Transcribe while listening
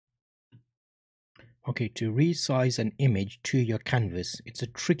Okay, to resize an image to your canvas, it's a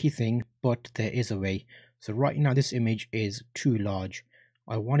tricky thing, but there is a way. So right now this image is too large.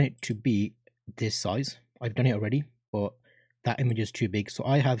 I want it to be this size. I've done it already, but that image is too big. So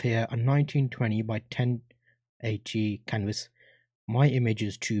I have here a 1920 by 1080 canvas. My image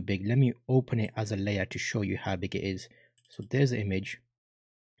is too big. Let me open it as a layer to show you how big it is. So there's the image.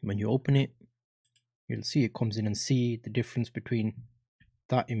 When you open it, you'll see it comes in and see the difference between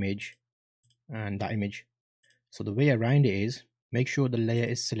that image and that image. So the way around it is, make sure the layer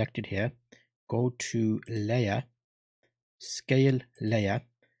is selected here, go to layer, scale layer,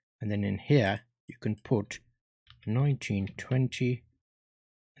 and then in here you can put 1920.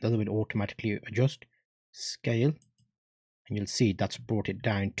 That will automatically adjust scale, and you'll see that's brought it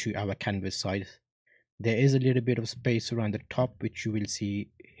down to our canvas size. There is a little bit of space around the top which you will see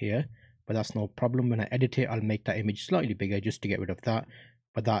here, but that's no problem. When I edit it, I'll make that image slightly bigger just to get rid of that.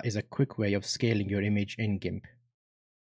 But that is a quick way of scaling your image in Gimp.